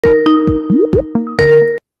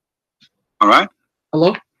All right.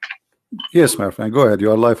 Hello? Yes, my friend. Go ahead.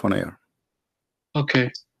 You are live on air.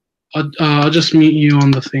 Okay. I'll just mute you on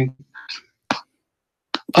the thing.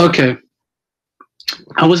 Okay.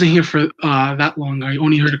 I wasn't here for that long. I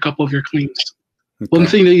only heard a couple of your claims. Okay. One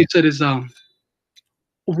thing that you said is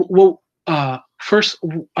well, first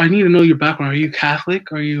I need to know your background. Are you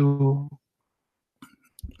Catholic? Are you?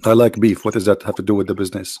 I like beef. What does that have to do with the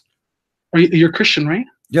business? You're Christian, right?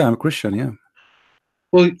 Yeah, I'm Christian. Yeah.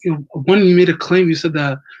 Well, when you made a claim, you said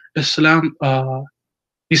that Islam.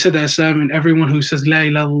 You said that Islam and everyone who says La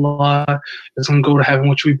ilaha illallah is going to go to heaven,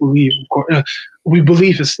 which we believe. We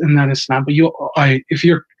believe in that Islam. But if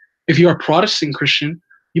you're a Protestant Christian,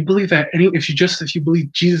 you believe that if you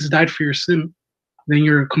believe Jesus died for your sin, then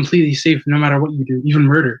you're completely safe no matter what you do, even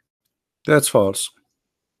murder. That's false.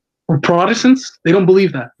 For Protestants, they don't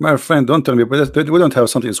believe that. My friend, don't tell me, but we don't have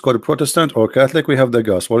something that's called Protestant or Catholic. We have the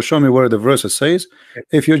gospel. Show me where the verse says,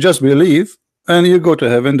 if you just believe and you go to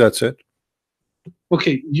heaven, that's it.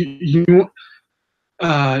 Okay,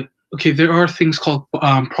 okay, there are things called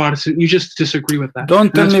Protestant. You just disagree with that.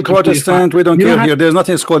 Don't tell me Protestant. We don't care here. There's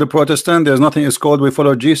nothing is called a Protestant. There's nothing is called we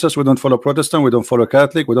follow Jesus. We don't follow Protestant. We don't follow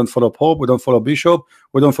Catholic. We don't follow Pope. We don't follow Bishop.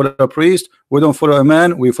 We don't follow a priest. We don't follow a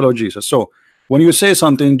man. We follow Jesus. So when you say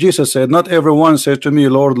something, Jesus said, not everyone said to me,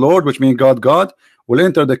 Lord, Lord, which means God, God, will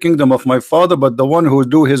enter the kingdom of my Father, but the one who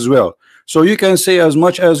do his will. So you can say as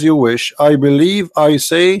much as you wish. I believe, I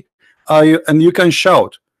say, and you can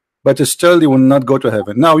shout, but still you will not go to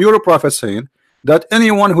heaven. Now you're a prophet saying that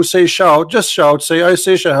anyone who says shout, just shout, say I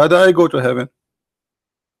say shahada, I go to heaven.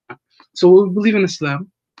 So what we believe in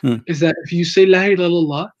Islam is that if you say La ilaha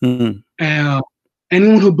illallah,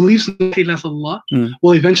 anyone who believes in La ilaha illallah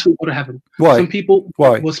will eventually go to heaven. Why? Some people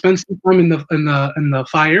will spend some time in the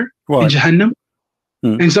fire in Jahannam.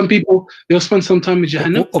 And some people they'll spend some time in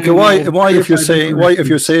Jahannam. Okay, why if you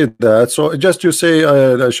say that? So just you say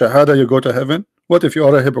shahada, you go to heaven. What if you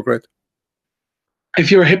are a hypocrite? If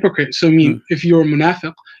you're a hypocrite, so I mean, if you're a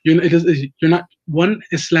munafiq, you're not one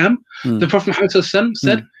Islam. The Prophet Muhammad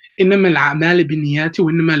said, "Innama al-a'mal bin-niyyati wa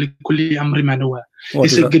innama likulli amrin ma nawa." He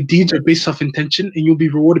said, "Good deeds are based off intention, and you'll be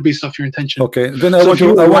rewarded based off your intention." Okay, then I want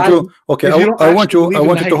you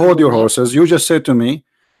to hold your horses. You just said to me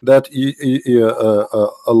that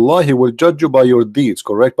Allah, He will judge you by your deeds,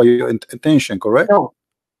 correct? By your intention, correct?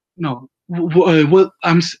 No. Well,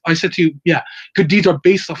 I said to you, yeah, good deeds are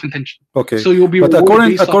based off intention. Okay. So you'll be. But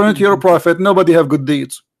according to your prophet, nobody have good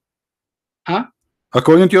deeds. Huh?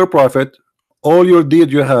 According to your prophet, all your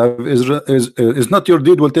deed you have is not your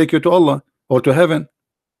deed will take you to Allah or to heaven.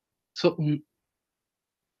 So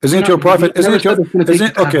isn't your prophet?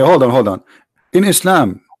 Okay? Hold on. In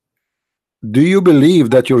Islam, do you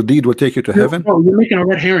believe that your deed will take you to heaven? No, you're making a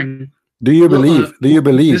red herring. Do you believe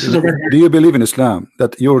in Islam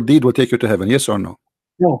that your deed will take you to heaven? Yes or no?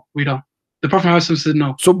 No, we don't. The Prophet Muhammad said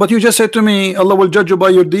no. So, but you just said to me, Allah will judge you by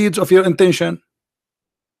your deeds of your intention.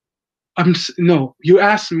 No, you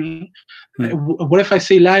asked me, what if I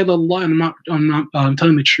say La ilaha illallah and I'm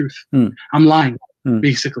telling the truth? I'm lying,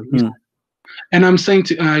 basically. And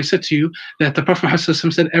I said to you that the Prophet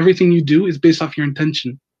Muhammad said everything you do is based off your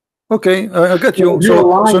intention. Okay, I get you.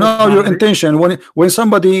 So now your intention, when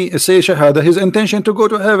somebody says shahada, his intention to go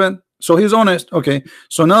to heaven, so he's honest. Okay,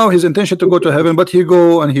 so now his intention to go to heaven, but he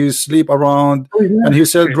go and he sleep around and he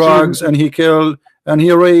sell drugs and he kill and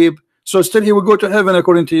he rape, so still he will go to heaven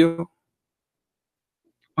according to you.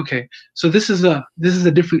 Okay, so this is a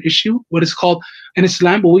different issue. What is called in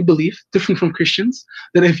Islam, what we believe, different from Christians,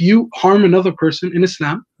 that if you harm another person in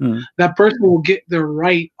Islam, that person will get their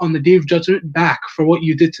right on the day of judgment back for what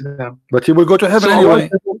you did to them. But he will go to heaven anyway.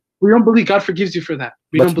 We don't believe God forgives you for that.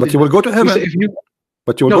 But you will go to heaven.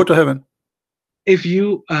 Go to heaven. If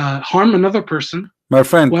you harm another person, my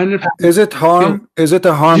friend, is it harm? Is it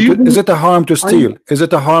a harm? Is it a harm to steal? Is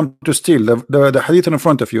it a harm to steal? The hadith in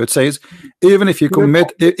front of you, it says, even if you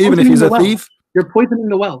commit, even if he's a thief, you're poisoning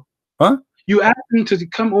the well. Huh? You asked me to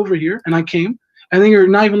come over here, and I came, and then you're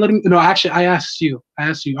not even letting me. No, actually, I asked you.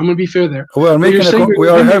 I'm gonna be fair there. We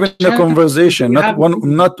are having a conversation, not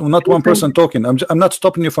one person talking. I'm not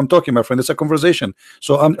stopping you from talking, my friend. It's a conversation.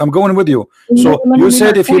 So I'm going with you. So you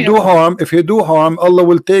said if you do harm, Allah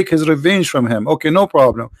will take His revenge from him. Okay, no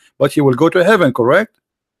problem. But he will go to heaven, correct?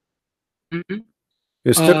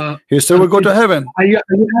 He still will go to heaven. You have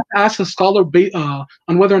to ask a scholar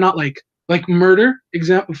on whether or not like murder,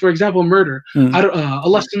 for example, murder.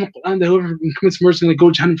 Allah says in the Quran that whoever commits murder is going to go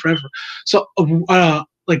to Jahannam forever. So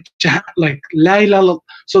like la ilaha,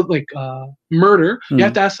 so murder, you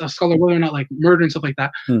have to ask a scholar whether or not like murder and stuff like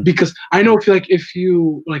that, because I know if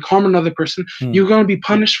you harm another person, you're going to be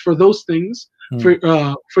punished for those things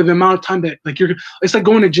for the amount of time that like it's like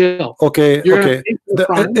going to jail. Okay, you're okay.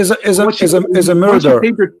 Is A murder.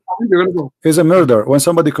 You're gonna go. Is a murder when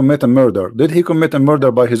somebody commit a murder? Did he commit a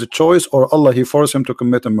murder by his choice, or Allah he forced him to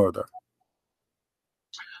commit a murder?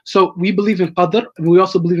 So we believe in qadr, and we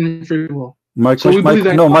also believe in free will. My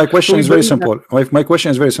question is very simple. My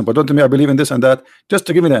question is very simple. Don't tell me I believe in this and that. Just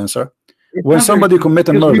to give me the answer. When somebody commit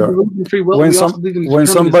a murder, when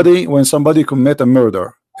somebody commit a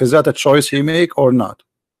murder, is that a choice he make or not?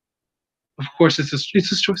 Of course, it's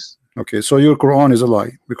his choice. Okay, so your Quran is a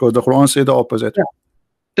lie because the Quran say the opposite. Yeah.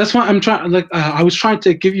 That's why I'm trying. Like I was trying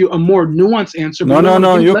to give you a more nuanced answer.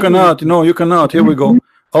 No, you cannot. No, you cannot. Here we go.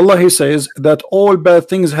 Allah he says that all bad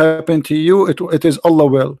things happen to you. It is Allah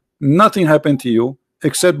will. Nothing happened to you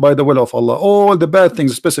except by the will of Allah. All the bad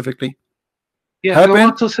things specifically. Yeah, and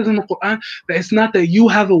Allah also says in the Quran that it's not that you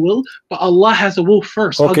have a will, but Allah has a will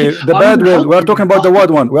first. Okay, the bad will. We are talking about the bad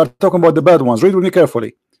one. We are talking about the bad ones. Read with me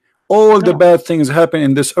carefully. All the bad things happen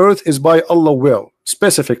in this earth is by Allah will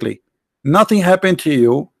specifically. Nothing happened to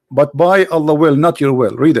you but by Allah will, not your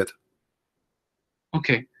will. Read it.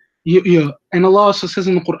 Okay. And Allah also says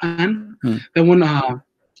in the Quran that when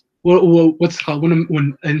what's it called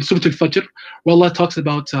when in Surah Al-Fajr, where Allah talks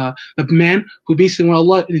about the man who basically when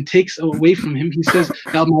Allah takes away from him, he says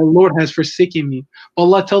that my Lord has forsaken me.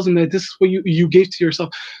 Allah tells him that this is what you gave to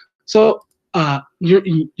yourself. So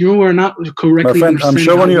you are not correctly. My friend, I'm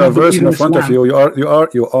showing you a verse in front of you.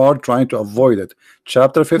 You are trying to avoid it.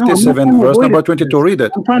 Chapter 57, verse number 22. Read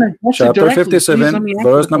it. Chapter 57,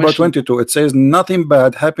 verse number 22. It says, "Nothing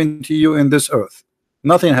bad happened to you in this earth.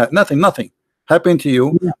 Nothing happened to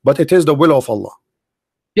you, but it is the will of Allah."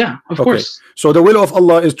 Yeah, of course. So the will of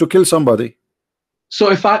Allah is to kill somebody.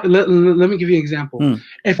 So if I let me give you an example.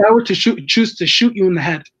 If I were to choose to shoot you in the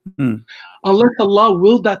head, unless Allah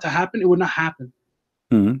willed that to happen, it would not happen.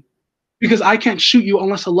 Because I can't shoot you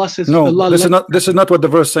unless Allah says. No, Allah this is not what the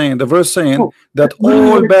verse saying. The verse saying that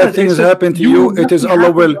all bad things happen to you. It is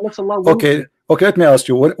Allah will. Okay, let me ask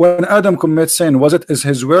you. When Adam commits sin, was it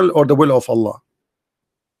his will or the will of Allah?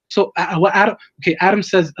 So what Adam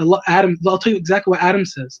says, I'll tell you exactly what Adam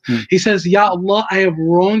says. He says, "Ya Allah, I have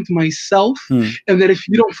wronged myself, and that if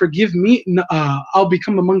you don't forgive me, I'll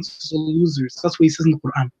become amongst the losers." That's what he says in the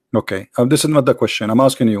Quran. Okay, this is not the question. I'm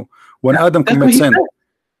asking you. When Adam commits sin,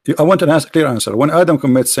 I want an clear answer. When Adam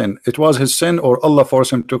commits sin, it was his sin or Allah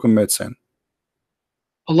forced him to commit sin?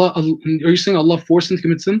 Are you saying Allah forced him to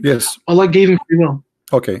commit sin? Yes. Allah gave him free will.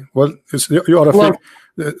 Okay, well, you are a fake.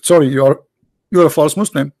 Sorry, you're a false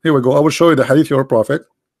Muslim. Here we go. I will show you the hadith of your prophet,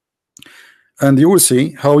 and you will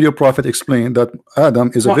see how your prophet explained that Adam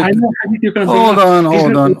is a victim.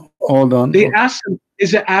 Hold on. They asked him,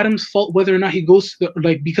 is it Adam's fault whether or not he goes to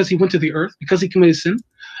because he went to the earth, because he committed sin?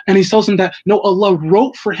 And he tells him that no, Allah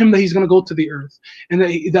wrote for him that he's going to go to the earth, and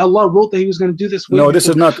that Allah wrote that he was going to do this. No, this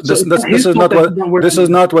is not. This is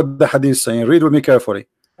not what the hadith is saying. Read with me carefully.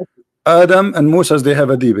 Adam and Moses, they have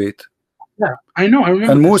a debate. Yeah, I know. I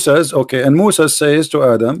remember. And Moses says to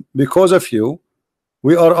Adam, "Because of you,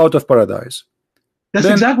 we are out of paradise." That's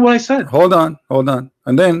exactly what I said. Hold on.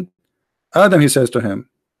 And then Adam, he says to him,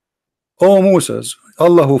 "Oh Moses,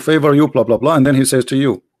 Allah who favor you, blah blah blah." And then he says to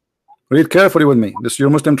you, read carefully with me. This is your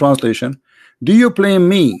Muslim translation. "Do you blame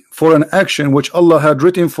me for an action which Allah had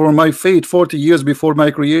written for my fate 40 years before my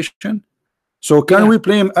creation?" So can we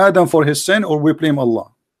blame Adam for his sin, or we blame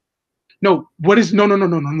Allah? No,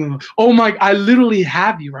 no. Oh my, I literally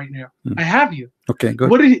have you right now. I have you. Okay,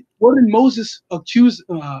 good. What did Moses accuse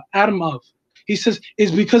Adam of? He says,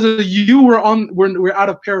 "It's because of you we're out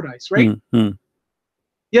of paradise," right?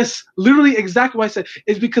 Yes, literally exactly what I said.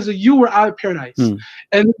 It's because of you we're out of paradise.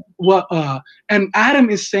 And and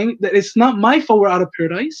Adam is saying that it's not my fault we're out of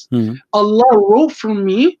paradise. Allah wrote for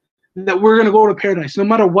me that we're gonna go to paradise no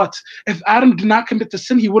matter what. If Adam did not commit the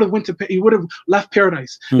sin, he would have left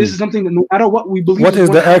paradise. This is something that no matter what we believe. What is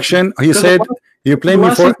the action? He said you blame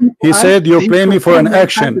me for. He said you blame me for an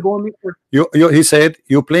action. He said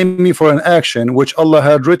you blame me for an action which Allah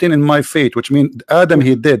had written in my fate, which means Adam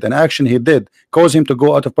he did an action he did caused him to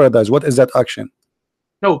go out of paradise. What is that action?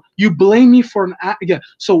 No, you blame me for an act. Yeah.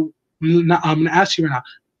 So now, I'm gonna ask you right now.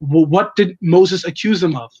 What did Moses accuse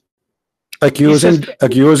him of? Accuse him of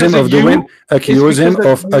doing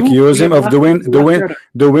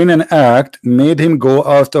an act made him go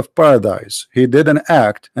out of paradise. He did an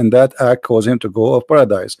act, and that act caused him to go out of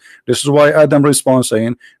paradise. This is why Adam responds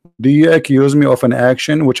saying, "Do you accuse me of an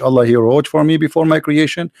action which Allah he wrote for me before my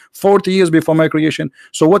creation, 40 years before my creation?"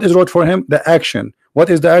 So what is wrote for him? The action. What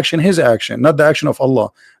is the action? His action, not the action of Allah.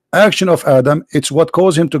 Action of Adam, it's what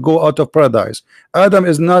caused him to go out of paradise. Adam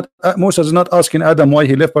is not, Moses is not asking Adam why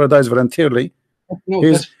he left paradise voluntarily. No,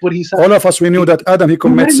 that's what he said. All of us, we knew that Adam, he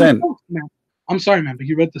commits sin. I'm sorry, man, but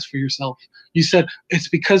you read this for yourself. You said, it's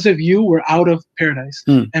because of you we're out of paradise.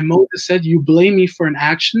 And Moses said, you blame me for an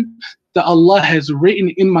action that Allah has written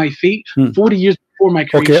in my fate 40 years before my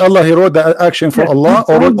creation. Okay, Allah, he wrote the action for Allah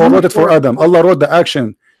or wrote it for Adam? Allah wrote the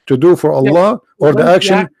action to do for Allah or the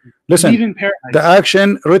action, listen, the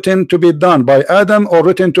action written to be done by Adam or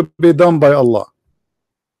written to be done by Allah?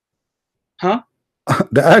 Huh?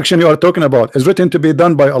 The action you are talking about is written to be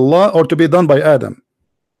done by Allah or to be done by Adam?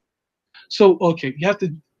 So, okay, you have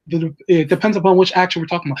to, it depends upon which action we're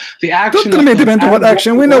talking about. The action. Don't tell me it depends on what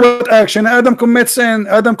action. We know what action. Adam commits sin.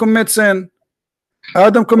 Adam commits sin.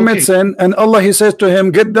 Adam commits sin, and Allah, he says to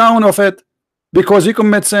him, get down of it because he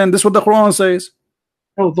commits sin. This is what the Quran says.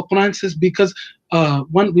 No, the Quran says because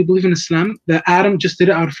one, we believe in Islam that Adam just did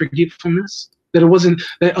it out of forgetfulness. That it wasn't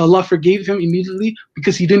that Allah forgave him immediately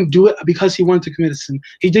because he didn't do it because he wanted to commit a sin.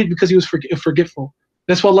 He did because he was forgetful.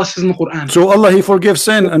 That's what Allah says in the Quran. So Allah, he forgives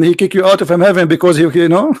sin and he kick you out of heaven because you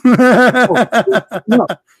know.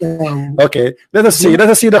 Okay, let us see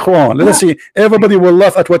the Quran. Let us see. Everybody will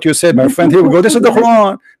laugh at what you said, my friend. Here we go. This is the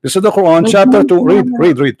Quran. This is the Quran, chapter 2.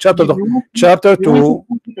 Read chapter 2. Chapter 2.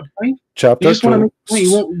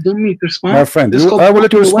 My friend, I will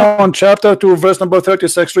let you respond. Chapter 2, verse number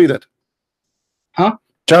 36. Read it. Huh?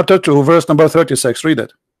 Chapter 2, verse number 36. Read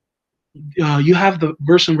it. You have the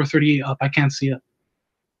verse number 38 up. I can't see it.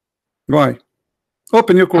 Why?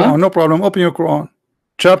 Open your Quran, no problem. Open your Quran.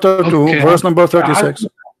 Chapter 2, verse number 36.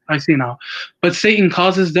 I see now. But Satan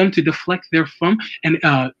causes them to deflect therefrom and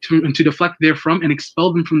to deflect therefrom and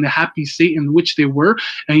expel them from the happy state in which they were.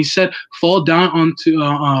 And he said, fall down onto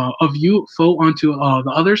of you, fall onto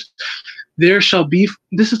the others. There shall be.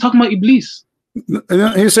 This is talking about Iblis.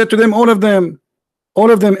 He said to them, all of them,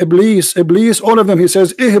 Iblis, all of them. He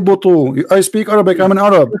says, ihbutu. I speak Arabic. I'm an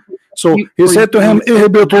Arab. So he said to him,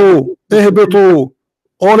 ihbitu,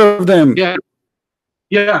 all of them.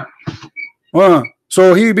 Yeah.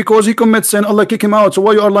 So because he commits sin, Allah kick him out. So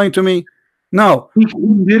why you are lying to me? Now he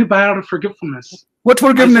did it by out of forgiveness. What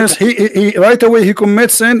forgiveness? He right away he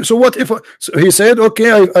commits sin. So what if so he said,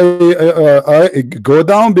 okay, I go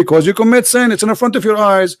down because you commit sin. It's in front of your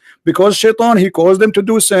eyes because Shaitan, he caused them to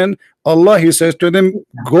do sin. Allah, he says to them,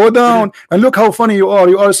 go down. And look how funny you are.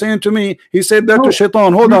 You are saying to me, he said that to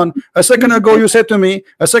Shaitan. Hold on. A second ago you said to me,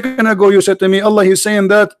 Allah, he's saying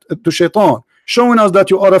that to Shaitan, showing us that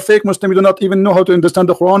you are a fake Muslim. You do not even know how to understand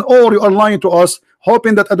the Quran, or you are lying to us,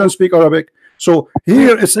 hoping that I don't speak Arabic. So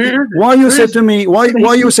here it's why you said to me, why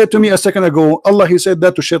you said to me a second ago, Allah, he said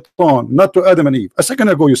that to Shaitan, not to Adam and Eve. A second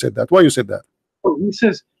ago you said that. Why you said that? He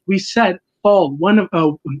says, we said fall.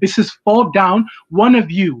 This is fall down. One of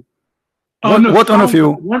you. What one of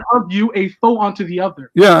you? One of you a foe onto the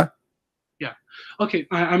other. Yeah. Okay,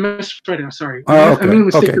 I misread it. I'm sorry.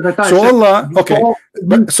 Okay. So Allah,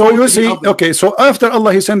 so you see, okay, so after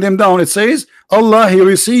Allah, he sent him down, it says, Allah, he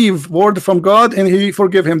received word from God and he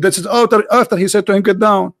forgive him. This is after he said to him, get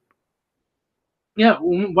down. Yeah,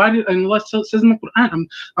 why did, unless it says in the Quran,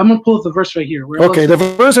 I'm going to pull the verse right here. Okay, the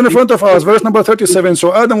verse in front of us, verse number 37.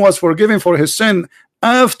 So Adam was forgiven for his sin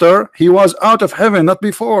after he was out of heaven, not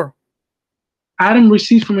before. Adam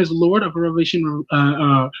received from his Lord of revelation,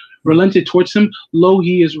 relented towards him. Lo,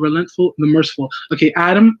 he is relentful, the merciful. Okay,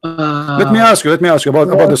 Adam. Let me ask you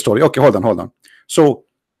about the story. Okay, hold on. So,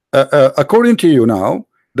 according to you now,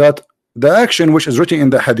 that the action which is written in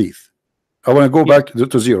the Hadith, I want to go back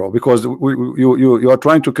to zero because you are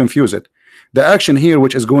trying to confuse it. The action here,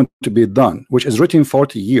 which is going to be done, which is written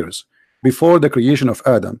 40 years before the creation of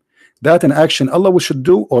Adam, that an action Allah should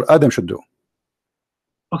do or Adam should do.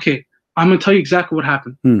 Okay. I'm going to tell you exactly what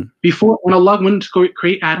happened. Before, when Allah went to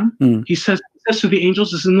create Adam, he says to the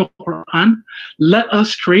angels, this is in the Quran, let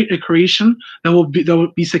us create a creation that will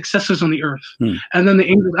be successors on the earth. And then the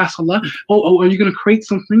angels ask Allah, are you going to create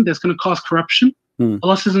something that's going to cause corruption?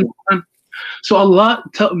 Allah says in the Quran. So Allah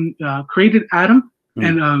created Adam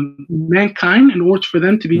and mankind in order for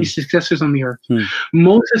them to be successors on the earth.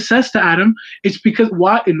 Moses says to Adam, it's because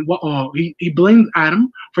he blamed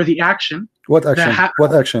Adam for the action. What action?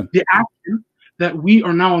 What action? The action that we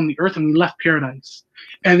are now on the earth and we left paradise.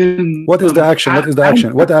 And then what is the action? What is the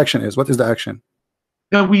action? What action is? What is the action?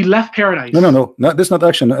 That we left paradise. No. This is not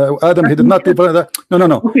action. Adam, he did not leave paradise.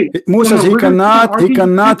 No. Okay. Moses, he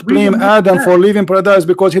cannot blame Adam for leaving paradise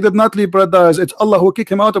because he did not leave paradise. It's Allah who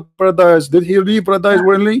kicked him out of paradise. Did he leave paradise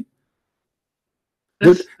willingly?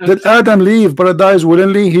 Did Adam leave paradise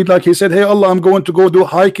willingly? He said, hey Allah, I'm going to go do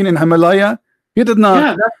hiking in Himalaya. He did not.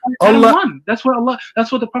 Yeah, that's why Allah won. That's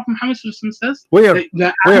what the Prophet Muhammad says. Where?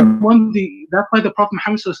 That Adam won that's why the Prophet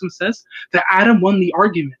Muhammad says that Adam won the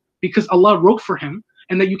argument. because Allah wrote for him,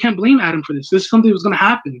 and that you can't blame Adam for this. This is something that was going to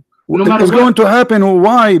happen. No matter it's what. going to happen.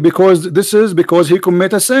 Why? Because he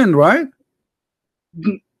committed a sin, right?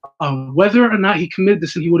 Whether or not he committed the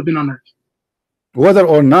sin, he would have been on earth. Whether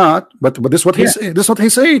or not, but this is what he said. This is what he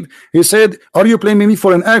said. He said, "Are you blaming me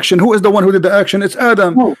for an action? Who is the one who did the action? It's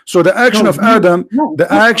Adam." No, so the action of Adam,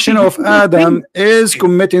 Adam is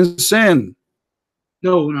committing sin.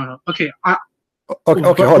 No. Okay.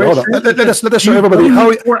 Okay, hold on. Let us show everybody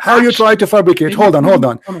how you try to fabricate. Hold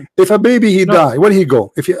on. If a baby he die, where did he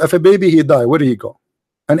go? If a baby he die, where did he go?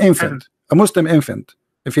 An infant, a Muslim infant.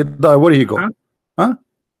 If he die, where did he go? Huh?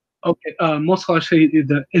 Okay. Most scholars say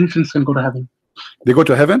the infants can go to heaven. They go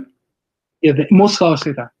to heaven? Yeah. Most scholars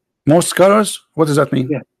say that. Most scholars? What does that mean?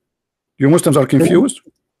 Yeah. You Muslims are confused.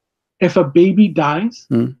 If a baby dies,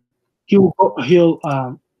 he'll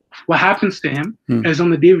what happens to him is on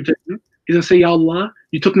the day of judgment. He's gonna say, "Ya Allah,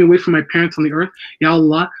 you took me away from my parents on the earth. Ya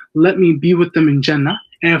Allah, let me be with them in Jannah."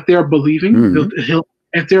 And if they are believing,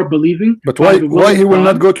 if they are believing, but why he will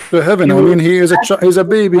not go to heaven? I mean, he's a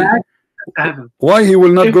baby. Why he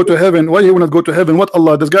will not go to heaven? Why he will not go to heaven? What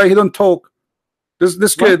Allah? This guy, he don't talk.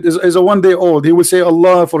 This kid is a 1 day old. He will say,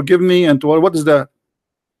 "Allah, forgive me," and what is that?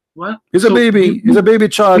 What? He's a baby. He's a baby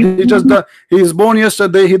child. He just died. He is born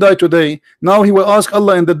yesterday. He died today. Now he will ask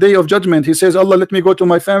Allah in the day of judgment. He says, "Allah, let me go to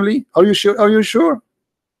my family." Are you sure? Are you sure?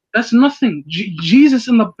 That's nothing. Jesus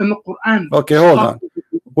in the Quran. Okay, hold on.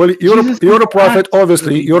 Well, you're a prophet.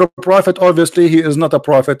 Obviously, you're a prophet. Obviously, he is not a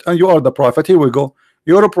prophet, and you are the prophet. Here we go.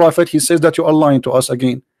 You're a prophet. He says that you are lying to us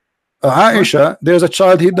again. Aisha, there's a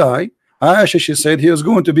child. He died. Aisha, she said he is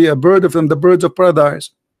going to be a bird from the birds of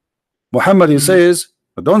paradise. Muhammad, he says,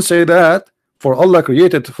 don't say that, for Allah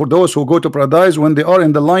created for those who go to paradise when they are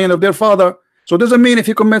in the line of their father. So it doesn't mean if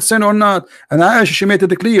he commits sin or not. And Aisha, she made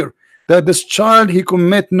it clear that this child, he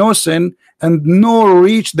commit no sin and nor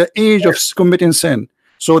reach the age of committing sin.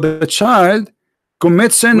 So the child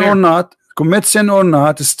commits sin or not,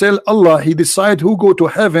 still Allah, he decide who go to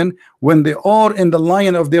heaven when they are in the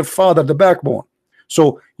line of their father, the backbone.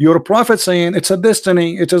 So your prophet saying it's a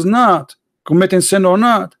destiny, it is not committing sin or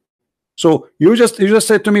not. So you just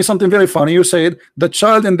said to me something very funny. You said the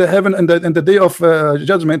child in the heaven and in the day of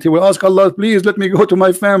judgment, he will ask Allah, please let me go to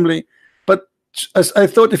my family. But as I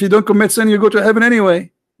thought, if you don't commit sin, you go to heaven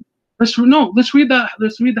anyway. Let's read that.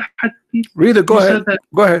 Let's read the hadith. Read it. Go ahead.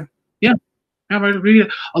 Go ahead. Yeah. Read it.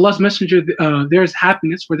 Allah's messenger, there is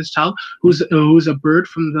happiness for this child who's a bird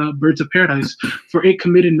from the birds of paradise, for it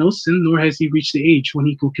committed no sin, nor has he reached the age when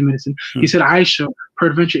he will commit sin. He said, Aisha,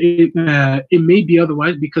 peradventure it may be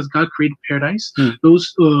otherwise, because God created paradise,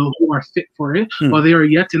 those who are fit for it, while they are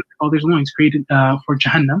yet in their father's loins, created for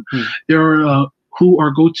Jahannam. There are who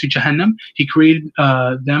are go to Jahannam. He created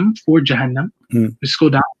them for Jahannam. Let's go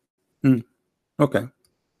down. Okay.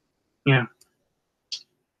 Yeah.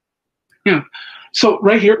 Yeah. So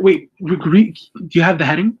right here, wait. Do you have the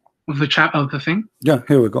heading of the chat of the thing? Yeah.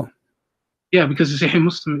 Here we go. Yeah, because it's a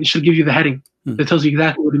Muslim. It should give you the heading that tells you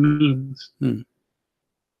exactly what it means.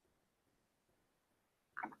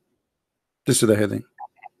 This is the heading.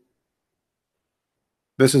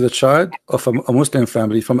 This is a child of a Muslim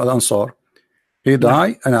family from Al Ansar. He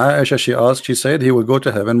died, and Aisha, she asked. She said he will go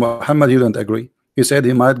to heaven. Muhammad, he didn't agree. He said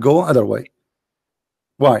he might go other way.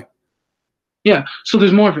 Why? Yeah, so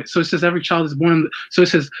there's more of it. So it says every child is born. So it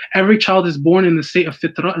says every child is born in the state of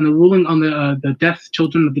fitrah, and the ruling on the deaf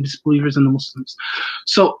children of the disbelievers and the Muslims.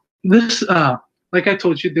 So this, like I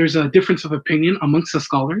told you, there's a difference of opinion amongst the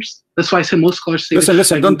scholars. That's why I said most scholars say.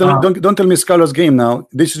 Listen. Don't tell me scholars game now.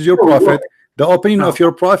 This is your prophet. The opinion of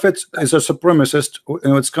your prophet is a supremacist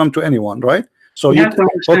when it's come to anyone, right? So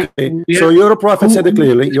So your prophet said it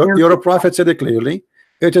clearly. Your prophet said it clearly.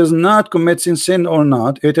 It is not committing sin or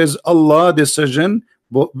not. It is Allah's decision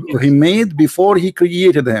he made before he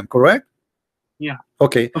created him, correct? Yeah.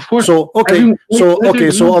 Okay. Of course. So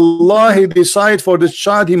so Allah, he decide for this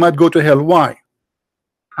child he might go to hell. Why?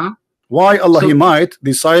 Huh? Why Allah he might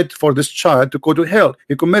decide for this child to go to hell?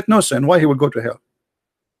 He commit no sin. Why he will go to hell?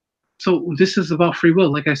 So this is about free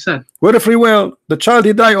will, like I said. Where the free will? The child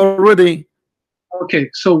he died already. Okay,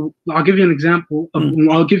 so I'll give you an example.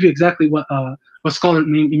 I'll give you exactly what scholar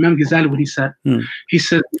named Imam Ghazali, what he said. He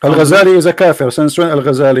said Al-Ghazali is a kafir. Since when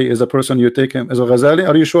Al-Ghazali is a person you take him as Al-Ghazali?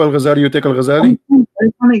 Are you sure Al-Ghazali you take Al-Ghazali? I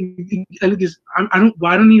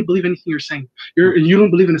don't need to believe anything you're saying. You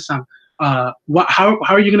don't believe in Islam. How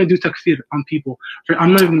are you going to do takfir on people?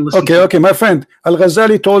 I'm not even going to listen. Okay, my friend.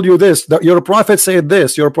 Al-Ghazali told you this, that your prophet said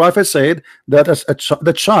this. Your prophet said that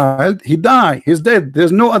the child, he died, he's dead.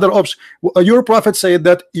 There's no other option. Your prophet said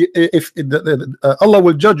that if Allah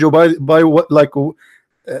will judge you by what, like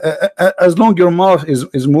as long your mouth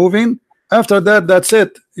is moving, after that, that's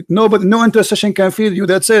it. Nobody, no intercession can feed you.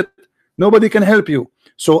 That's it. Nobody can help you.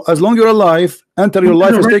 So as long you're alive, until your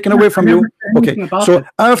life is taken away from you. Okay. So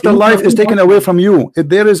after life is taken away from you, if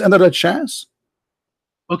there is another chance.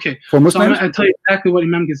 Okay. For Muslims, so I'll tell you exactly what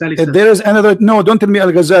Imam Ghazali said. If there is another, no, don't tell me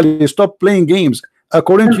Al-Ghazali. Stop playing games.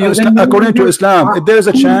 According to Islam, if there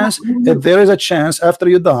is a chance, after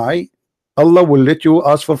you die, Allah will let you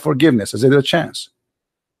ask for forgiveness. Is there a chance?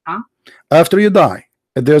 Huh? After you die,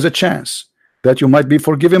 if there's a chance that you might be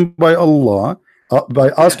forgiven by Allah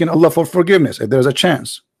by asking Allah for forgiveness, if there's a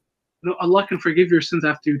chance. No, Allah can forgive your sins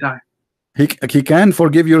after you die. He can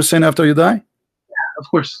forgive your sin after you die? Yeah, of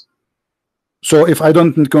course. So if I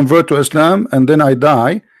don't convert to Islam and then I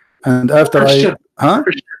die, and after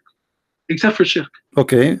Except for shirk.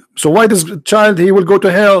 Okay, so why this child, he will go to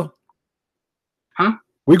hell? Huh?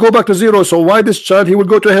 We go back to zero. So why this child, he will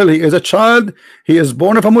go to hell? He is a child, he is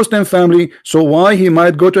born of a Muslim family, so why he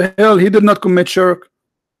might go to hell? He did not commit shirk.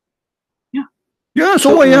 Yeah,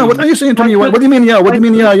 so why, what are you saying to me? What do you mean, what do you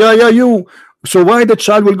mean, you? So why the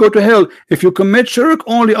child will go to hell? If you commit shirk,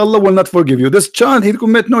 only Allah will not forgive you. This child, he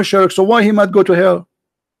commit no shirk, so why he might go to hell?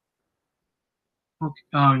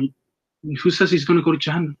 Okay. Who says he's going to go to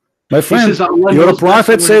Jahannam? My friend, your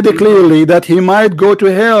prophet said clearly that he might go to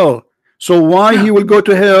hell. So why he will go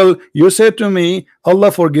to hell? You said to me,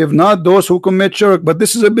 Allah forgive not those who commit shirk, but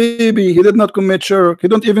this is a baby. He did not commit shirk. He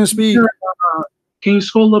don't even speak. Can you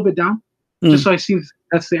scroll a little bit down? Just so I see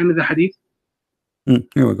that's the end of the hadith.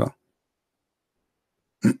 Here we go.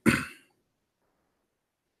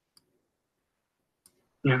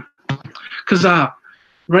 Yeah, because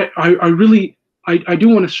right, I do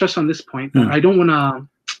want to stress on this point. I don't want to,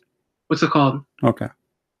 what's it called? Okay.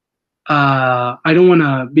 I don't want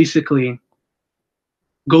to basically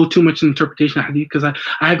go too much in interpretation of hadith because I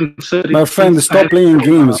haven't studied. My friend, stop playing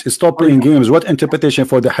games. Stop playing games. What interpretation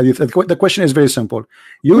for the hadith? The question is very simple.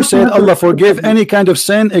 You said Allah forgive any kind of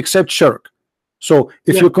sin except shirk. So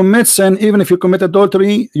if you commit sin, even if you commit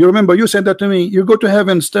adultery, you remember you said that to me, you go to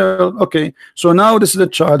heaven still. Okay, so now this is a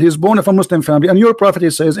child, he's born of a Muslim family, and your prophet, he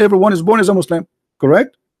says everyone is born as a Muslim,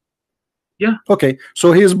 correct? Yeah. Okay,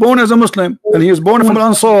 so he is born as a Muslim, and he is born from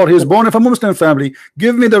Ansar, he is born of a Muslim family.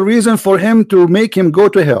 Give me the reason for him to make him go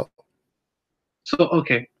to hell. So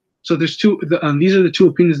okay, so there's two. These are the two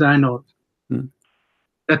opinions that I know of.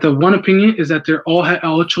 That the one opinion is that they're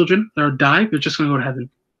all children that are die, they're just going to go to heaven.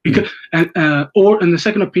 Because or in the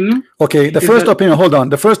second opinion, okay, the first opinion, hold on,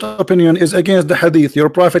 the first opinion is against the hadith. Your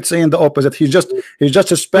prophet saying the opposite. He's just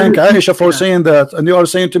to spank Aisha for saying that, and you are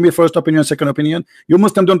saying to me first opinion, second opinion. You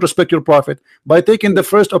Muslim don't respect your prophet. By taking the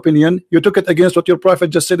first opinion, you took it against what your prophet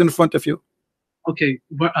just said in front of you. Okay,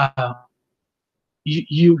 but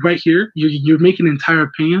you right here, you're making an entire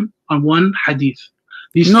opinion on one hadith.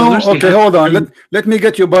 These okay, hold on, let me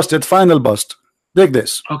get you busted. Final bust. Take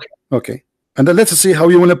this. Okay. And then let's see how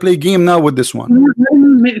you want to play game now with this one.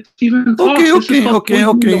 Okay. This is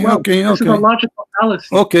a logical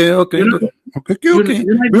fallacy. Okay.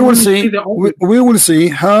 We will see. We will see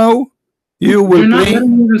how you will play. You're not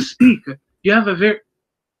letting me even speak. You have a very.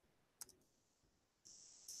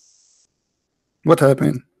 What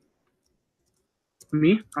happened?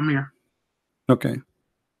 Me? I'm here. Okay.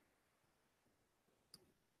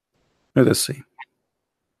 Let us see.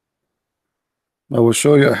 I will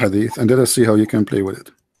show you a hadith and let us see how you can play with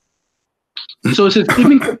it. So it says,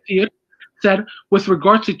 Ibn Kathir said, with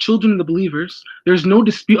regard to children of the believers, there's no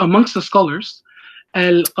dispute amongst the scholars.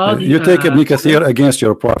 You take Ibn Kathir against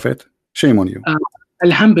your prophet. Shame on you.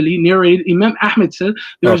 Al-Hanbali narrated, Imam Ahmed said,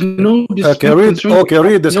 there's no dispute. Read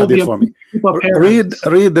this hadith for me.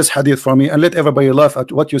 Read this hadith for me and let everybody laugh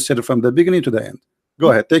at what you said from the beginning to the end.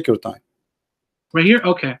 Go ahead, take your time. Right here?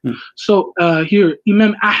 Okay. So here,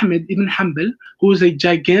 Imam Ahmed ibn Hanbal, who is a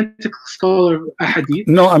gigantic scholar of hadith.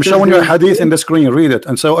 No, I'm showing you a hadith in the screen. Read it,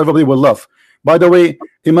 and so everybody will laugh. By the way,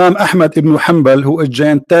 Imam Ahmed ibn Hanbal, who is a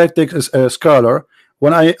gigantic scholar,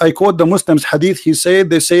 when I quote the Muslims hadith,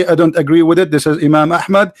 they say I don't agree with it. This is Imam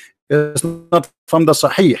Ahmed. It's not from the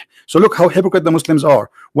Sahih. So look how hypocrite the Muslims are.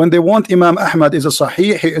 When they want Imam Ahmad is a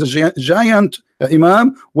Sahih, he is a giant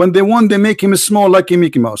Imam. When they want, they make him small like a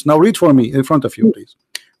Mickey Mouse. Now read for me in front of you, please.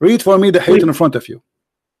 Read for me the hadith in front of you.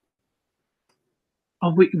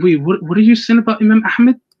 Oh wait, what are you saying about Imam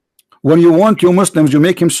Ahmad? When you want you Muslims, you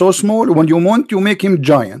make him so small. When you want, you make him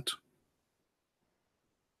giant.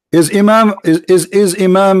 Is Imam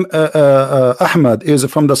Ahmad is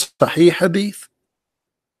from the Sahih hadith?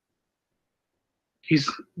 He's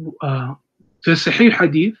the Sahih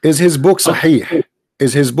hadith. Is his book Sahih?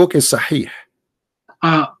 Is his book is Sahih?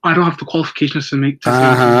 I don't have the qualifications to make.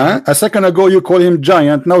 A second ago you call him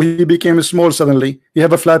giant. Now he became small suddenly. You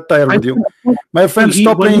have a flat tire with you. My friend,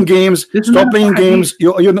 stop playing games. Stop playing games.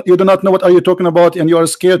 You do not know what are you talking about, and you are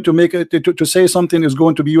scared to make it to say something is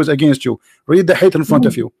going to be used against you. Read the hate in front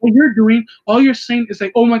of you. What you're doing, all you're saying is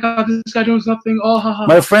like, oh my God, this guy knows nothing. Oh, ha, ha.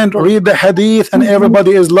 My friend, read the hadith, and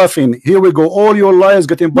everybody is laughing. Here we go. All your lies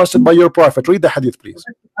getting busted by your prophet. Read the hadith, please.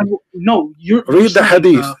 No, you're read the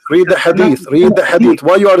hadith. Read the hadith. Read the hadith.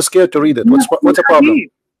 Why you are scared to read it? What's the problem?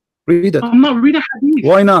 Read it. I'm not reading hadith.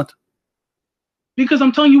 Why not? Because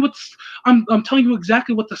I'm telling you I'm telling you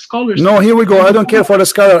exactly what the scholars. No, here we go. I don't care for the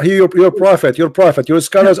scholar. Here, your prophet. Your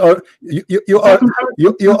scholars are you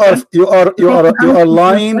are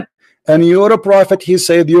lying. And you're a prophet. He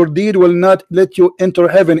said your deed will not let you enter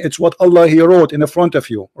heaven. It's what Allah He wrote in the front of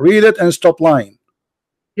you. Read it and stop lying.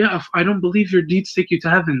 Yeah, if I don't believe your deeds take you to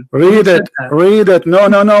heaven. Read it. Read it.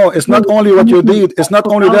 No. It's not only what you did. It's not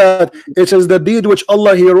only that. It is the deed which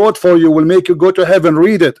Allah He wrote for you will make you go to heaven.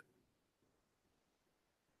 Read it.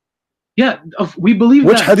 Yeah, we believe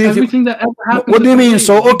which that hadith everything that ever happened. What do you mean?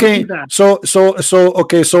 So okay. So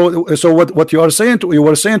what you are saying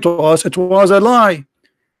to us, it was a lie.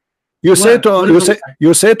 You say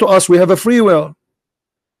to us we have a free will.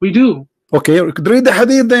 We do. Okay, read the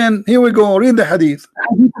hadith then. Here we go. Read the hadith.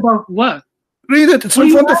 Hadith about what? Read it. It's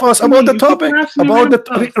in front of us about the topic.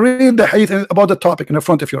 Read the hadith about the topic in the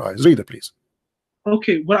front of your eyes. Read it, please.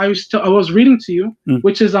 Okay, what I was reading to you,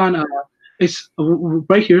 which is on it's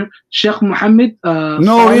right here. Sheikh Muhammad.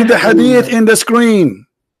 No, read the hadith in the screen.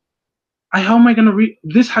 How am I gonna read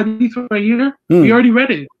this hadith right here? We already read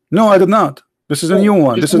it. No, I did not. This is a new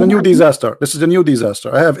one. This is a new disaster. This is a new disaster.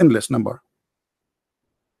 I have endless number.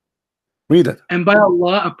 Read it. And by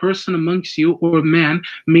Allah, a person amongst you or a man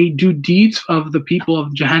may do deeds of the people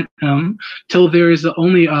of Jahannam till there is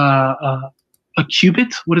only a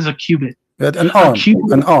cubit. What is a cubit? An arm.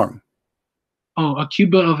 An arm. Oh, a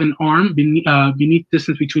cubit of an arm beneath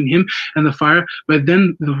distance between him and the fire. But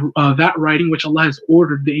then that writing which Allah has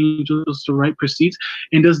ordered the angels to write proceeds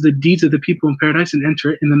and does the deeds of the people in paradise and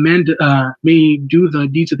enter it. And the man may do the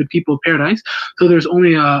deeds of the people of paradise. So there's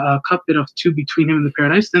only a cubit of two between him and the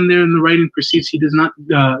paradise. Then there in the writing proceeds, he does not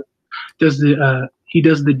he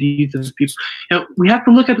does the deeds of the people. Now, we have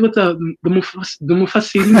to look at what the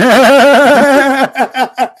Mufassirin.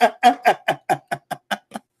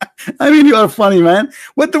 I mean, you are funny, man.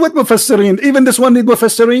 What Mufassirin? Even this one need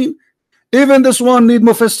Mufassirin. Even this one need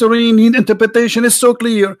Mufassirin, need interpretation. It's so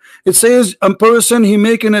clear. It says a person, he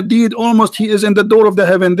making a deed, almost he is in the door of the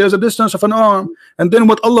heaven. There's a distance of an arm. And then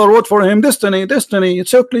what Allah wrote for him, destiny.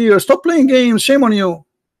 It's so clear. Stop playing games. Shame on you.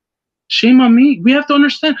 Shame on me. We have to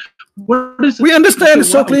understand. What is it? We understand. It's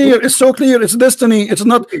so clear. It's so clear. It's destiny. It's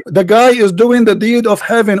not the guy is doing the deed of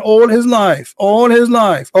heaven all his life.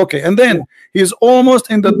 Okay, and then he's almost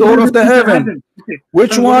in the door of the heaven.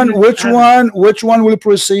 Which one will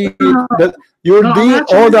proceed? That your deed.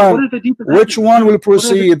 Hold on. Which one will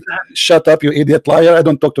proceed? Shut up, you idiot liar! I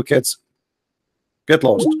don't talk to kids. Get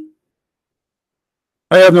lost.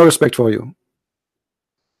 I have no respect for you.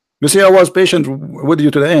 You see, I was patient with you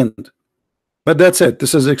to the end. But that's it.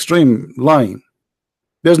 This is extreme lying.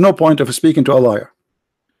 There's no point of speaking to a liar.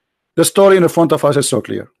 The story in front of us is so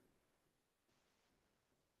clear.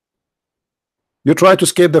 You try to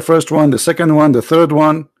escape the first one, the second one, the third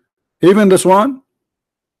one, even this one.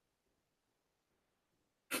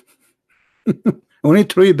 We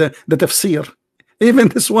need to read the tafsir. Even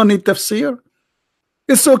this one need tafsir.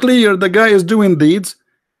 It's so clear. The guy is doing deeds,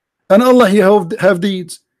 and Allah He have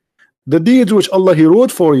deeds. The deeds which Allah He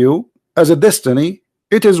wrote for you as a destiny,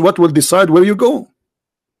 it is what will decide where you go.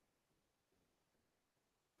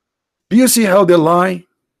 Do you see how they lie?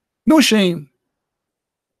 No shame.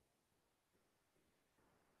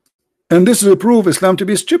 And this will prove Islam to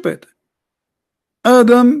be stupid.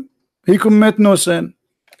 Adam, he commit no sin.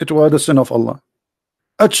 It was the sin of Allah.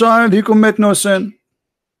 A child, he commit no sin.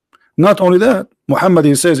 Not only that, Muhammad,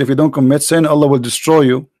 he says, if you don't commit sin, Allah will destroy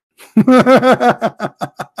you.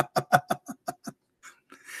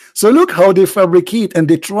 So look how they fabricate and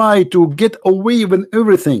they try to get away with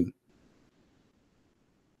everything.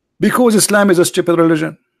 Because Islam is a stupid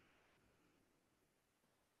religion.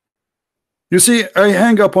 You see, I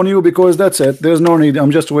hang up on you because that's it. There's no need.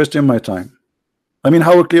 I'm just wasting my time. I mean,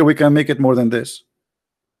 how clear we can make it more than this?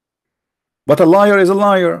 But a liar is a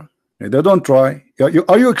liar. They don't try.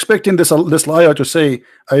 Are you expecting this liar to say,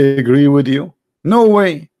 I agree with you? No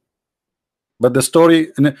way. But the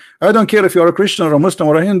story, and I don't care if you're a Christian or a Muslim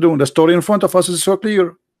or a Hindu, the story in front of us is so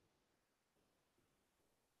clear.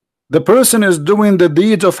 The person is doing the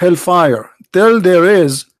deeds of hellfire till there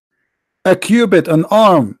is a cubit, an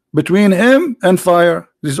arm between him and fire.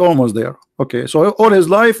 He's almost there. Okay, so all his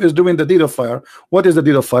life is doing the deed of fire. What is the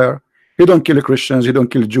deed of fire? He don't kill Christians, he don't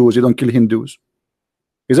kill Jews, he don't kill Hindus.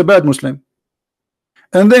 He's a bad Muslim.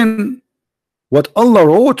 And then what Allah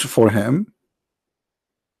wrote for him,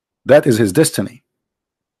 that is his destiny.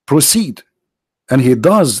 Proceed. And he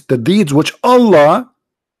does the deeds which Allah,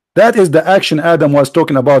 that is the action Adam was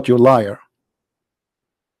talking about, you liar.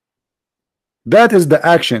 That is the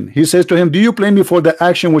action. He says to him, do you blame me for the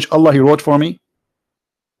action which Allah he wrote for me?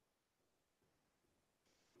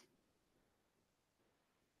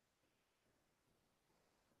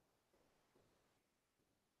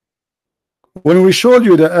 When we showed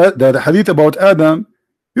you the hadith about Adam,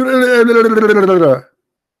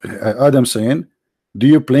 Adam saying, do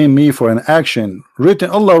you blame me for an action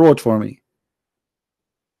written Allah wrote for me,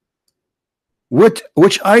 which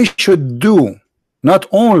I should do? Not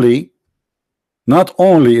only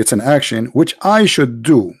it's an action which I should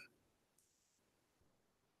do.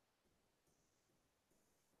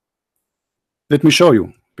 Let me show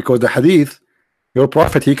you, because the hadith, your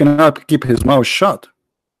prophet, he cannot keep his mouth shut.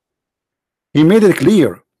 He made it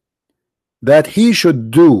clear that he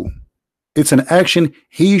should do. It's an action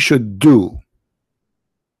he should do.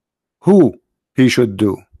 Who he should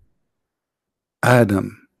do?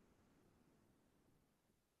 Adam.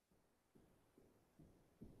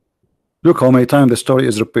 Look how many times the story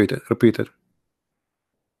is repeated.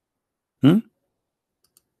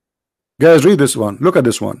 Guys, read this one. Look at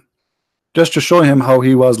this one. Just to show him how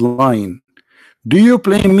he was lying. Do you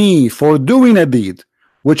blame me for doing a deed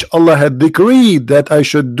which Allah had decreed that I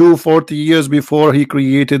should do 40 years before he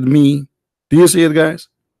created me? Do you see it, guys?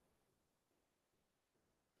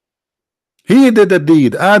 He did the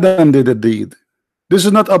deed. Adam did the deed. This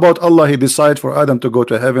is not about Allah. He decided for Adam to go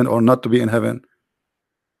to heaven or not to be in heaven.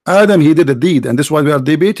 Adam, he did the deed, and this is why we are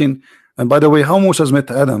debating. And by the way, how Moses met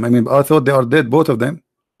Adam? I mean, I thought they are dead, both of them.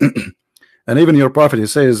 And even your prophet, he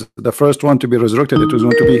says the first one to be resurrected, it was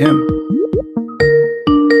going to be him.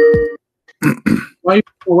 Why are you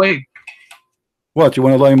away? What, you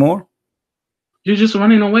want to lie more? You're just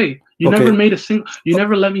running away. You Okay. never made a single. You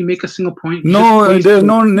never let me make a single point. No, there's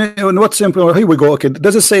no. What simple? Here we go. Okay,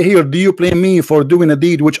 does it say here? Do you blame me for doing a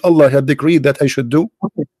deed which Allah had decreed that I should do?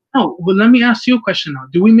 Okay. No, well, let me ask you a question now.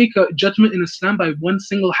 Do we make a judgment in Islam by one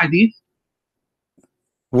single hadith?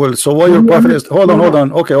 Well, so why your prophet is? Hold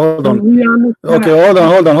on. Okay, hold on. Okay, hold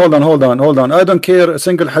on. I don't care. A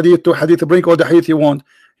single hadith, two hadith. Bring all the hadith you want.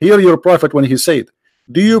 Here, your prophet, when he said,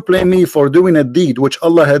 "Do you blame me for doing a deed which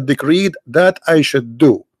Allah had decreed that I should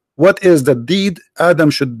do?" What is the deed Adam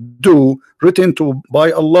should do, written to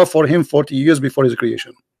by Allah for him 40 years before his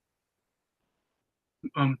creation?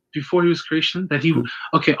 Before his creation, that he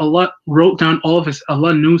okay, Allah wrote down all of his,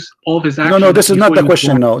 Allah knew all of his actions. No, this is not the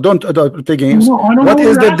question now. Don't play games. No, I don't What know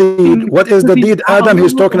is what the you're deed? asking. What is the deed Adam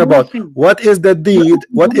he's talking about? What is the deed?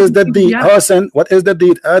 What is the deed? Hassan, what is the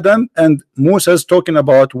deed Adam and Moses talking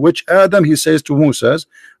about? Which Adam he says to Moses,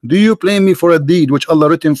 do you blame me for a deed which Allah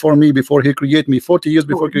written for me before he created me 40 years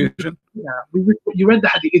before creation? Yeah, you read the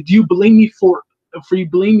hadith. Do you blame me for you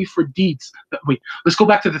blame me for deeds? Wait, let's go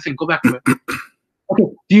back to the thing. Go back to it. Okay.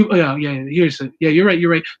 Do you? Yeah. Here's it. Yeah, you're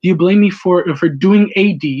right. Do you blame me for doing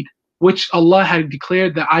a deed which Allah had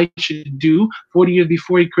declared that I should do 40 years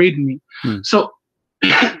before He created me? So,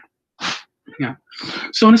 yeah.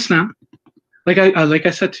 So in Islam, like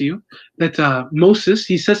I said to you, that Moses,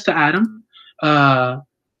 he says to Adam,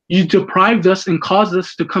 you deprived us and caused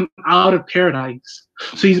us to come out of paradise.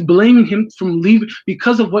 So he's blaming him from leaving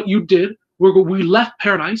because of what you did. We left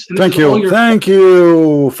paradise. And Thank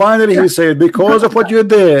you. Finally, he said, because of what you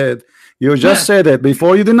did. You just said it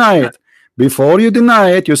before you deny it. Before you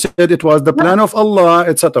deny it, you said it was the plan of Allah,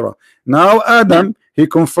 etc. Now Adam, he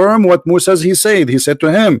confirmed what Moses he said. He said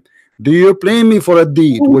to him, do you blame me for a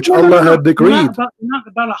deed which Allah had decreed? Not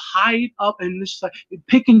about to hide up and just like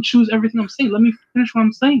pick and choose everything I'm saying. Let me finish what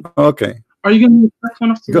I'm saying. Okay. Are you going to be respectful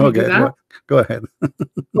enough to do that? Go ahead.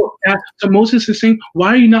 So Moses is saying, why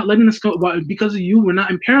are you not letting us go? Why? Because of you, we're not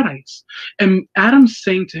in paradise. And Adam's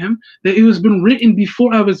saying to him that it has been written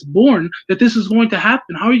before I was born that this is going to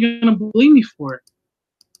happen. How are you going to blame me for it?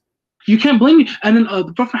 You can't blame me. And then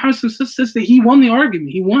the Prophet Muhammad says that he won the argument.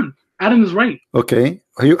 He won. Adam is right. Okay.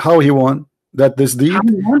 How he won? That this deed,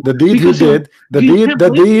 the deed Because he did,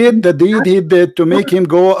 the deed he did to make him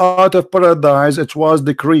go out of paradise, it was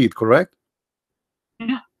decreed, correct?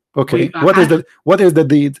 Yeah. Okay. Wait, what is the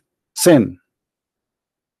deed? Sin.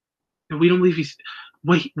 We don't believe he's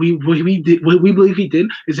what we believe he did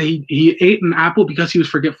is that he ate an apple because he was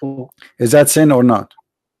forgetful. Is that sin or not?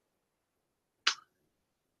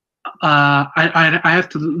 I have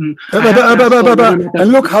to.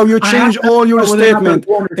 And look how you change all your statement.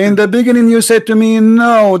 In the beginning, you said to me,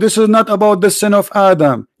 "No, this is not about the sin of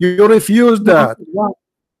Adam." You refused that.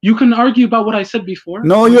 You can argue about what I said before.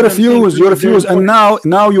 No, you refuse. You refuse, and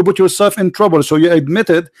now you put yourself in trouble. So you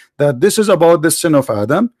admitted that this is about the sin of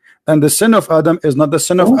Adam, and the sin of Adam is not the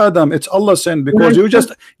sin of Adam. It's Allah's sin, because you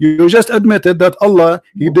just admitted that Allah,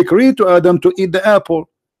 He decreed to Adam to eat the apple.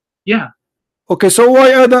 Yeah. Okay, so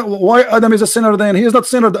why Adam is a sinner then? He is not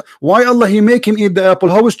sinner. Why Allah He make him eat the apple?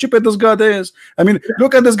 How stupid this God is. I mean,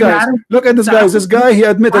 look at this guy. Look at this guy. This guy, he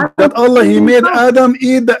admitted that Allah He made Adam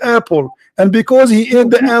eat the apple, and because he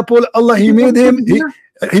ate the apple, Allah He made him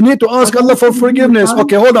he need to ask Allah for forgiveness.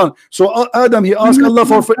 Okay, hold on. So Adam, he asked Allah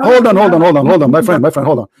for hold on, my friend,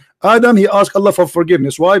 hold on. Adam, he asked Allah for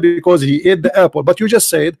forgiveness. Why? Because he ate the apple. But you just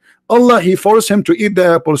said Allah, He forced him to eat the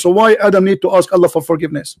apple. So why Adam need to ask Allah for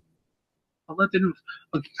forgiveness? Allah didn't.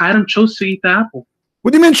 Adam chose to eat the apple.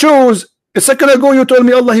 What do you mean chose? A second ago you told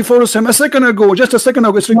me Allah He forced him. A second ago, just a second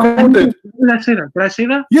ago, it's recorded. Did I say that? Did I say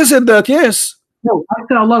that? You said that, yes. No, I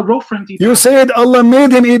said Allah wrote for him to eat. You said Allah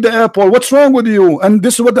made him eat the apple. What's wrong with you? And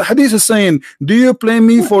this is what the hadith is saying. Do you blame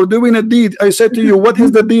me for doing a deed? I said to you, what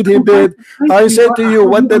is the deed he did? I said to you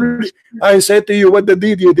what the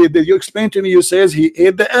deed he did. You explained to me. You says he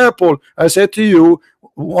ate the apple. I said to you,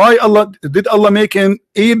 why did Allah make him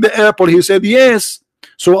eat the apple? He said yes.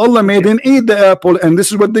 So Allah made him eat the apple, and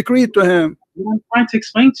this is what decreed to him. What I'm trying to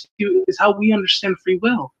explain to you is how we understand free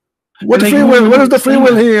will. What free will? What is the free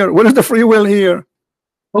will here? What is the free will here?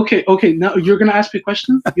 Okay. Now you're gonna ask me a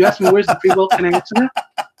question. You asked me where's the free will. Can I answer that?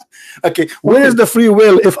 Okay. Where is the free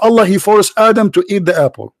will if Allah He forced Adam to eat the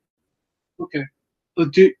apple? Okay.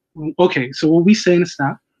 Okay. So what we say in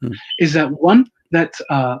Islam is that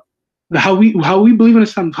how we believe in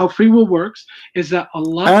Islam, how free will works, is that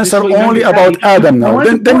Allah answer only about Adam now.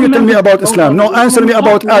 Then you tell me about Islam. No, answer me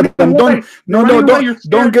about Adam. Don't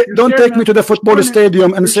take me to the football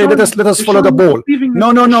stadium and say let us follow the ball.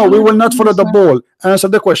 No, we will not follow the ball. Answer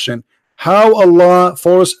the question. How Allah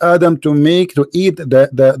forced Adam to eat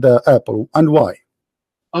the apple, and why?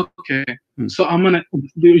 Okay. So do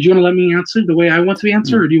you want to let me answer the way I want to be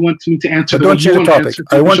answered, or do you want me to answer but don't change the topic.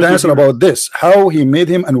 I want to answer about this, how He made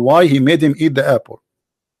him and why He made him eat the apple.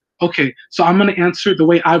 Okay, so I'm going to answer the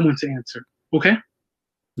way I want to answer. Okay?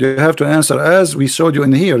 You have to answer as we showed you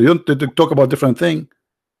in here. You don't talk about different thing.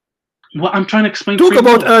 Well, I'm trying to explain. Talk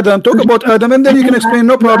about Adam, and then you can explain.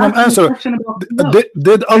 No problem. Answer.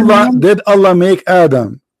 Did Allah make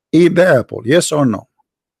Adam eat the apple? Yes or no?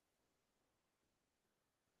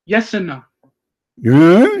 Yes and no.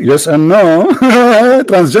 Yes and no.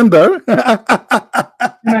 Transgender.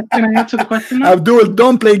 Can I answer the question now? Abdul,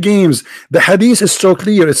 don't play games. The hadith is so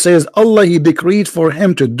clear. It says Allah He decreed for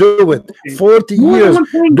him to do it. 40 years.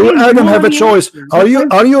 Do Adam have a choice? Are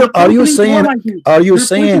you saying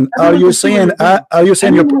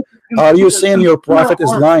your prophet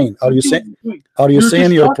is lying? Are you saying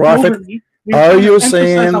your prophet? Are you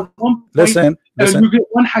saying? Listen. You get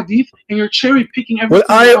one hadith and you're cherry picking everything.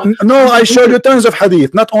 Well, I showed you tons of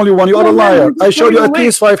hadith, not only one. You are a liar. I showed you at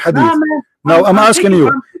least 5 hadith. Now I'm asking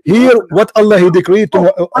you here what Allah He decreed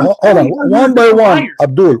to. Hold on, one by one,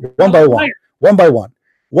 Abdul, one by one.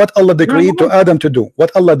 What Allah decreed to Adam to do?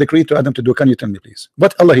 What Allah decreed to Adam to do? Can you tell me, please?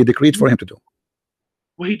 What Allah He decreed for him to do?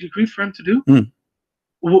 What He decreed for him to do?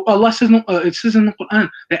 Allah says, it says in the Quran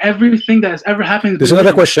that everything that has ever happened. This is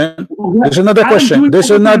another question. This is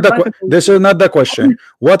not the question.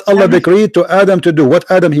 What Allah decreed to Adam to do? What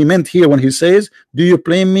Adam He meant here when He says, "Do you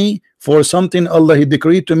blame me for something Allah He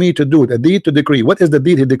decreed to me to do?" The deed to decree. What is the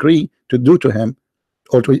deed He decreed to do to him,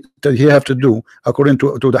 or to he have to do according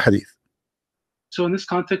to the hadith? So in this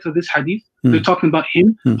context of this hadith, they're talking about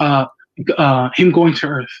him. Him going to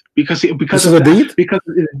earth because this is a deed. Because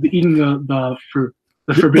of eating the fruit.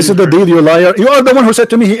 This is the deed, you liar. You are the one who said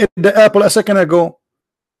to me he ate the apple a second ago.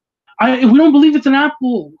 We don't believe it's an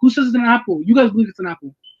apple. Who says it's an apple? You guys believe it's an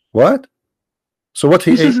apple. What? So what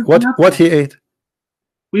he ate? What he ate?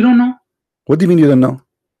 We don't know. What do you mean you don't know?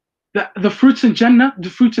 The fruits in Jannah, the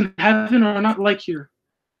fruits in heaven are not like here.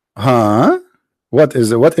 Huh? What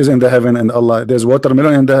is in the heaven and Allah? There's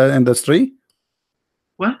watermelon in the tree?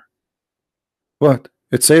 What? What?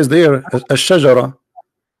 It says there a shajara.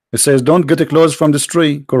 It says don't get close from this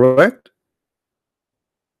tree, correct?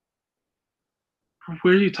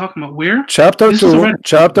 Where are you talking about? Where? Chapter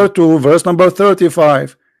 2, verse number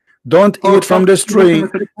 35. Don't eat from this tree.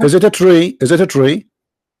 Is it a tree? Is it a tree?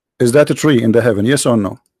 Is that a tree in the heaven? Yes or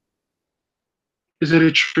no? Is it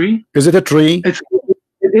a tree? Is it a tree?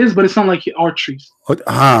 It is, but it's not like our trees. Okay,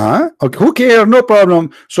 who care? No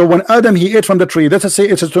problem. So when Adam he ate from the tree, let's say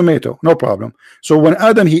it's a tomato, no problem. So when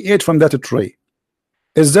Adam he ate from that tree,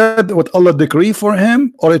 is that what Allah decreed for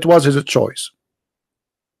him, or it was his choice?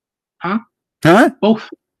 Huh? Both.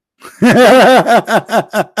 Well,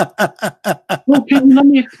 can you let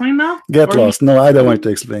me explain now? Get lost. No, I don't want to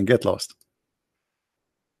explain. Get lost.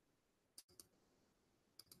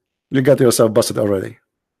 You got yourself busted already.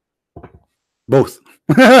 Both.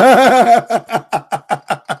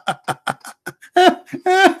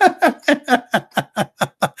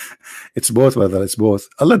 It's both, brother. It's both.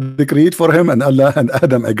 Allah decreed for him, and Allah and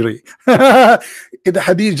Adam agree. The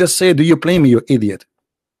hadith just say, do you blame me, you idiot?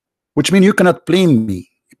 Which means you cannot blame me.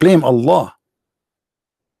 Blame Allah.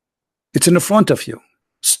 It's in front of you.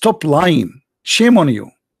 Stop lying. Shame on you.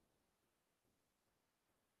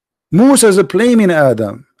 Musa is blaming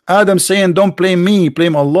Adam. Adam saying, don't blame me,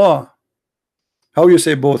 blame Allah. How you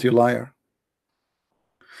say both, you liar?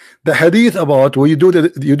 The hadith about where you do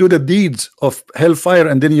the deeds of hellfire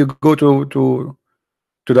and then you go to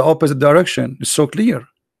the opposite direction is so clear.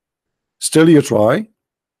 Still you try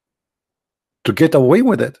to get away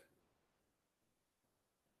with it.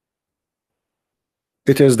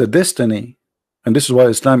 It is the destiny, and this is why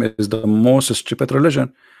Islam is the most stupid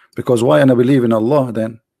religion. Because why? And I believe in Allah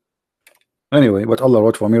then. Anyway, what Allah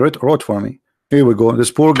wrote for me, wrote for me. Here we go.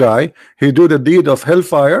 This poor guy, he do the deed of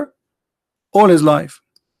hellfire all his life.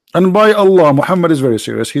 And by Allah, Muhammad is very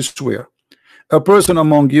serious. He swear, a person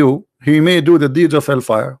among you, he may do the deeds of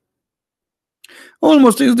hellfire.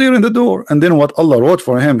 Almost he's there in the door. And then what Allah wrote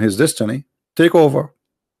for him, his destiny, take over.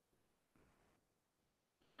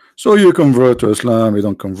 So you convert to Islam, you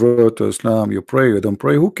don't convert to Islam, you pray, you don't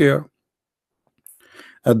pray, who care?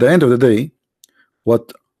 At the end of the day,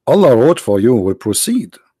 what Allah wrote for you will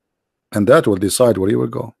proceed, and that will decide where you will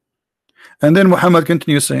go. And then Muhammad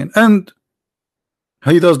continues saying, and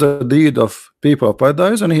he does the deed of people of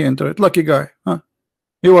paradise and he entered it. Lucky guy, huh?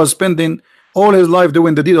 He was spending all his life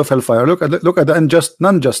doing the deed of hellfire. Look at the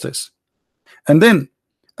non-justice. And then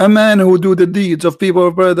a man who do the deeds of people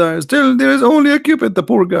of paradise, still there is only a Cupid, the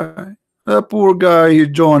poor guy. The poor guy, he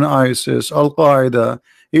joined ISIS, Al-Qaeda,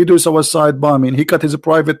 he do suicide bombing, he cut his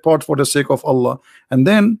private part for the sake of Allah, and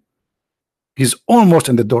then he's almost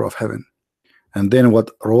in the door of heaven. And then what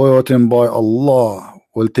wrote him by Allah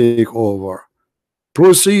will take over.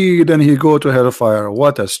 Proceed, and he go to hellfire.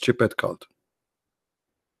 What a stupid cult.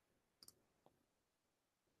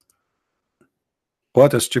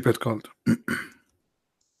 What a stupid cult.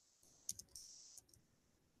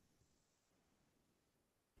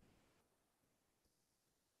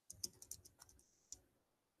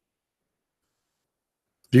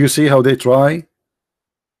 Do you see how they try?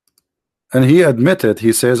 And he admitted,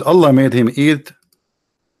 he says Allah made him eat.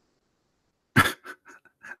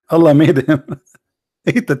 Allah made him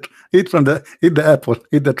eat the apple,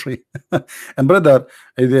 eat the tree. And brother,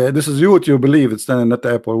 this is you what you believe, it's not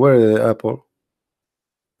the apple. Where is the apple?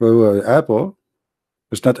 Apple?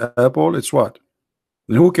 It's not apple, it's what?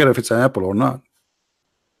 And who cares if it's an apple or not?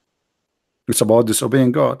 It's about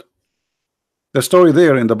disobeying God. The story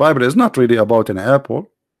there in the Bible is not really about an apple.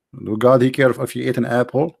 God, he cares if you eat an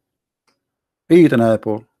apple. Eat an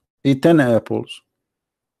apple. Eat 10 apples.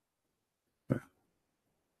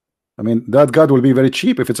 I mean, that God will be very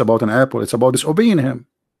cheap if it's about an apple. It's about disobeying him.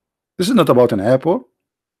 This is not about an apple.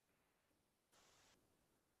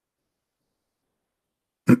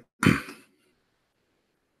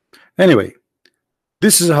 Anyway,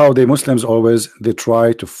 this is how the Muslims always they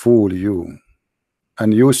try to fool you.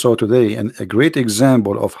 And you saw today a great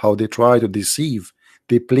example of how they try to deceive.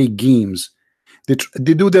 They play games. They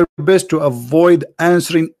do their best to avoid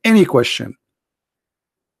answering any question,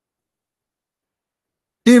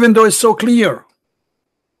 even though it's so clear.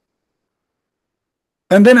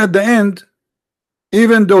 And then at the end,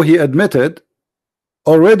 even though he admitted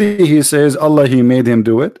already, he says Allah, he made him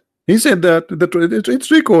do it. He said that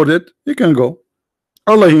it's recorded. You can go.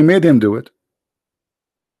 Allah, he made him do it.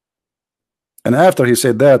 And after he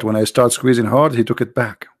said that, when I start squeezing hard, he took it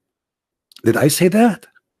back. Did I say that?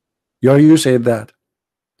 You said that.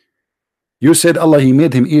 You said Allah, he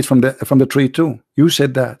made him eat from the tree too. You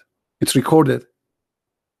said that. It's recorded.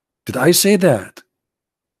 Did I say that?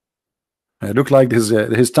 It looked like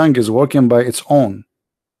his tongue is working by its own.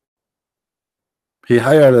 He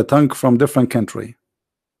hired a tongue from different country.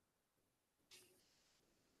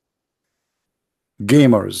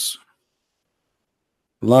 Gamers,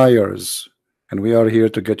 liars, and we are here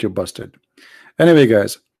to get you busted. Anyway,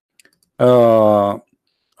 guys,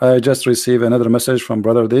 I just received another message from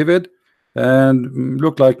Brother David. and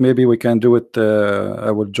look like maybe we can do it.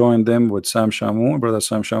 I will join them with Sam Shamoun, brother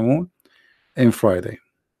Sam Shamoun, in Friday.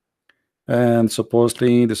 And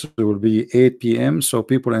supposedly this will be 8 p.m. so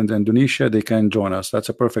people in Indonesia, they can join us. That's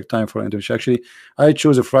a perfect time for Indonesia. Actually, I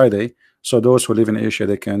choose a Friday so those who live in Asia,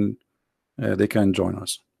 they can join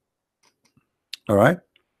us. All right,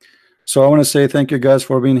 so I want to say thank you guys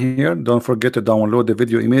for being here. Don't forget to download the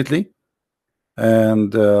video immediately,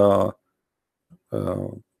 and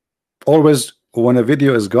always when a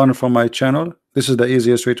video is gone from my channel, this is the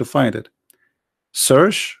easiest way to find it.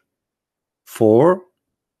 Search for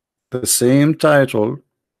the same title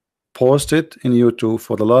posted in YouTube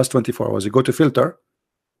for the last 24 hours. You go to filter,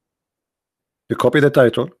 you copy the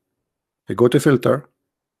title, you go to filter,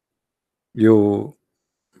 you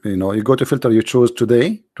go to filter, you choose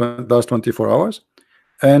today, last 24 hours,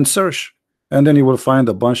 and search, and then you will find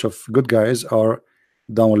a bunch of good guys are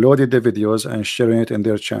downloaded the videos and sharing it in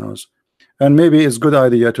their channels. And maybe it's a good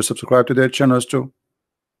idea to subscribe to their channels too,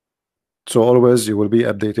 so always you will be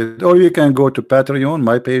updated. Or you can go to Patreon,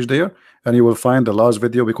 my page there, and you will find the last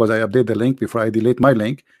video, because I update the link before I delete my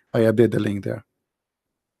link. I update the link there.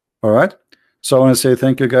 All right, so I want to say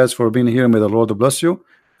thank you guys for being here. May the Lord bless you,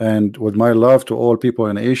 and with my love to all people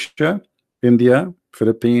in Asia, India,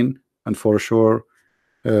 Philippines, and for sure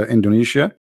Indonesia.